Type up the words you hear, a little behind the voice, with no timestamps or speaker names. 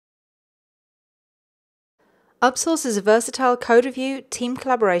Upsource is a versatile code review, team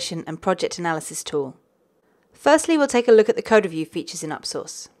collaboration, and project analysis tool. Firstly, we'll take a look at the code review features in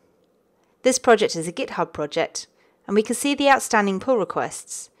Upsource. This project is a GitHub project, and we can see the outstanding pull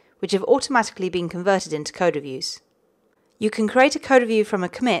requests, which have automatically been converted into code reviews. You can create a code review from a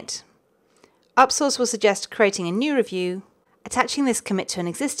commit. Upsource will suggest creating a new review, attaching this commit to an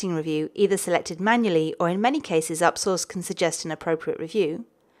existing review, either selected manually or in many cases Upsource can suggest an appropriate review,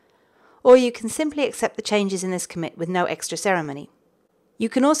 or you can simply accept the changes in this commit with no extra ceremony. You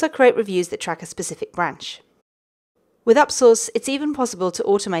can also create reviews that track a specific branch. With Upsource, it's even possible to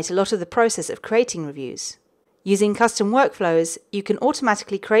automate a lot of the process of creating reviews. Using custom workflows, you can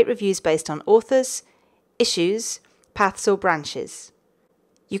automatically create reviews based on authors, issues, paths or branches.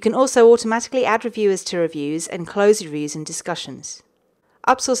 You can also automatically add reviewers to reviews and close reviews and discussions.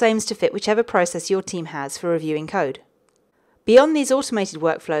 Upsource aims to fit whichever process your team has for reviewing code. Beyond these automated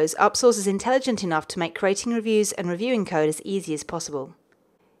workflows, Upsource is intelligent enough to make creating reviews and reviewing code as easy as possible.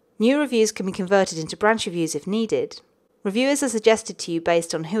 New reviews can be converted into branch reviews if needed. Reviewers are suggested to you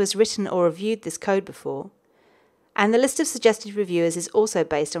based on who has written or reviewed this code before, and the list of suggested reviewers is also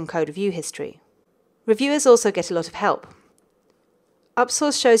based on code review history. Reviewers also get a lot of help.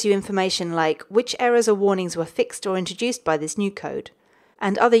 Upsource shows you information like which errors or warnings were fixed or introduced by this new code,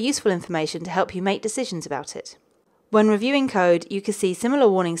 and other useful information to help you make decisions about it. When reviewing code, you can see similar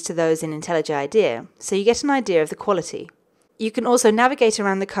warnings to those in IntelliJ IDEA, so you get an idea of the quality. You can also navigate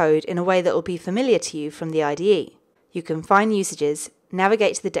around the code in a way that will be familiar to you from the IDE. You can find usages,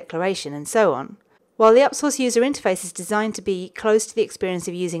 navigate to the declaration, and so on. While the Upsource user interface is designed to be close to the experience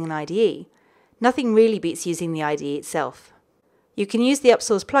of using an IDE, nothing really beats using the IDE itself. You can use the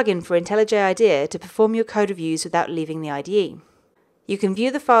Upsource plugin for IntelliJ IDEA to perform your code reviews without leaving the IDE. You can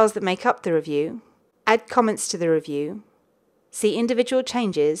view the files that make up the review, add comments to the review, see individual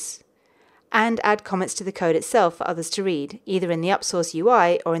changes, and add comments to the code itself for others to read, either in the Upsource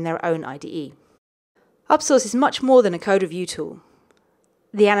UI or in their own IDE. Upsource is much more than a code review tool.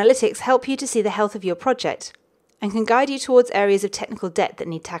 The analytics help you to see the health of your project and can guide you towards areas of technical debt that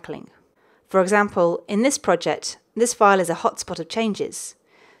need tackling. For example, in this project, this file is a hotspot of changes,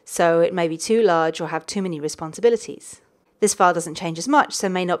 so it may be too large or have too many responsibilities. This file doesn't change as much, so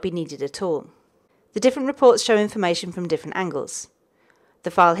may not be needed at all. The different reports show information from different angles.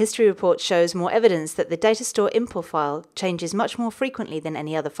 The file history report shows more evidence that the data store import file changes much more frequently than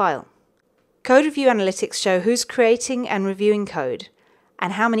any other file. Code review analytics show who's creating and reviewing code,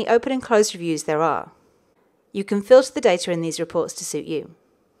 and how many open and closed reviews there are. You can filter the data in these reports to suit you.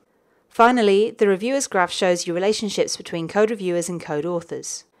 Finally, the reviewers graph shows you relationships between code reviewers and code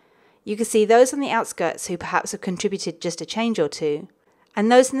authors. You can see those on the outskirts who perhaps have contributed just a change or two, and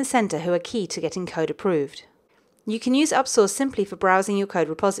those in the center who are key to getting code approved. You can use Upsource simply for browsing your code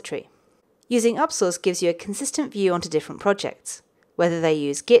repository. Using Upsource gives you a consistent view onto different projects, whether they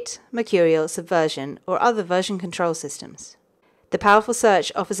use Git, Mercurial, Subversion, or other version control systems. The powerful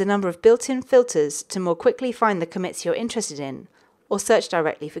search offers a number of built-in filters to more quickly find the commits you're interested in, or search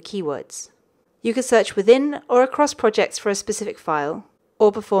directly for keywords. You can search within or across projects for a specific file,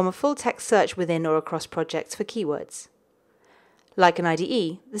 or perform a full text search within or across projects for keywords. Like an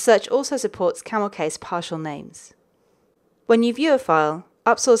IDE, the search also supports camel case partial names. When you view a file,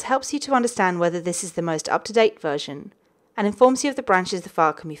 Upsource helps you to understand whether this is the most up-to-date version, and informs you of the branches the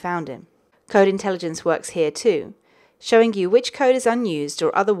file can be found in. Code intelligence works here too, showing you which code is unused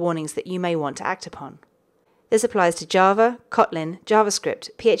or other warnings that you may want to act upon. This applies to Java, Kotlin, JavaScript,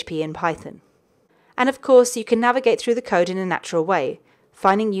 PHP, and Python. And of course, you can navigate through the code in a natural way,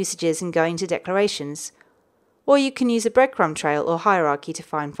 finding usages and going to declarations, or you can use a breadcrumb trail or hierarchy to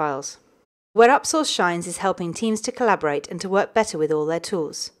find files. Where Upsource shines is helping teams to collaborate and to work better with all their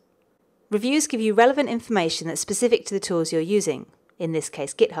tools. Reviews give you relevant information that's specific to the tools you're using, in this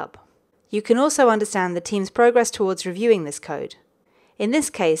case GitHub. You can also understand the team's progress towards reviewing this code. In this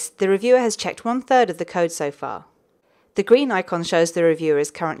case, the reviewer has checked 1/3 of the code so far. The green icon shows the reviewer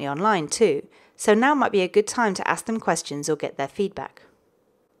is currently online too, so now might be a good time to ask them questions or get their feedback.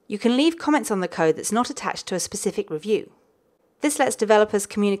 You can leave comments on the code that's not attached to a specific review. This lets developers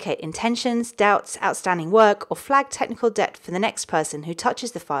communicate intentions, doubts, outstanding work, or flag technical debt for the next person who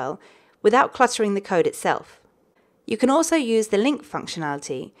touches the file without cluttering the code itself. You can also use the link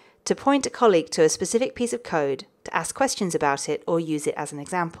functionality to point a colleague to a specific piece of code, to ask questions about it, or use it as an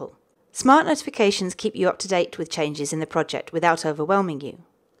example. Smart notifications keep you up to date with changes in the project without overwhelming you.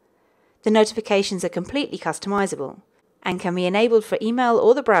 The notifications are completely customizable, and can be enabled for email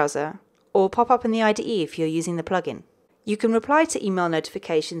or the browser, or pop up in the IDE if you're using the plugin. You can reply to email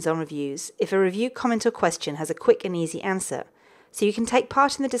notifications on reviews if a review comment or question has a quick and easy answer, so you can take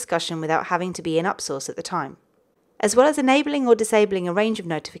part in the discussion without having to be in Upsource at the time. As well as enabling or disabling a range of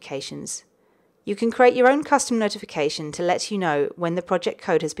notifications, you can create your own custom notification to let you know when the project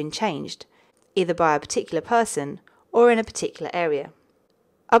code has been changed, either by a particular person or in a particular area.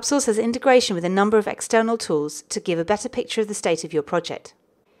 Upsource has integration with a number of external tools to give a better picture of the state of your project.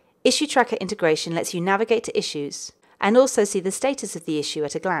 Issue Tracker integration lets you navigate to issues and also see the status of the issue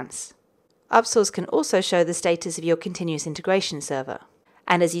at a glance. Upsource can also show the status of your continuous integration server.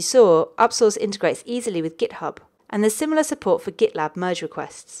 And as you saw, Upsource integrates easily with GitHub, and there's similar support for GitLab merge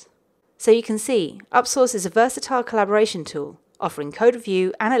requests. So you can see, Upsource is a versatile collaboration tool, offering code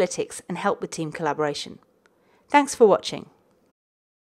review, analytics, and help with team collaboration. Thanks for watching.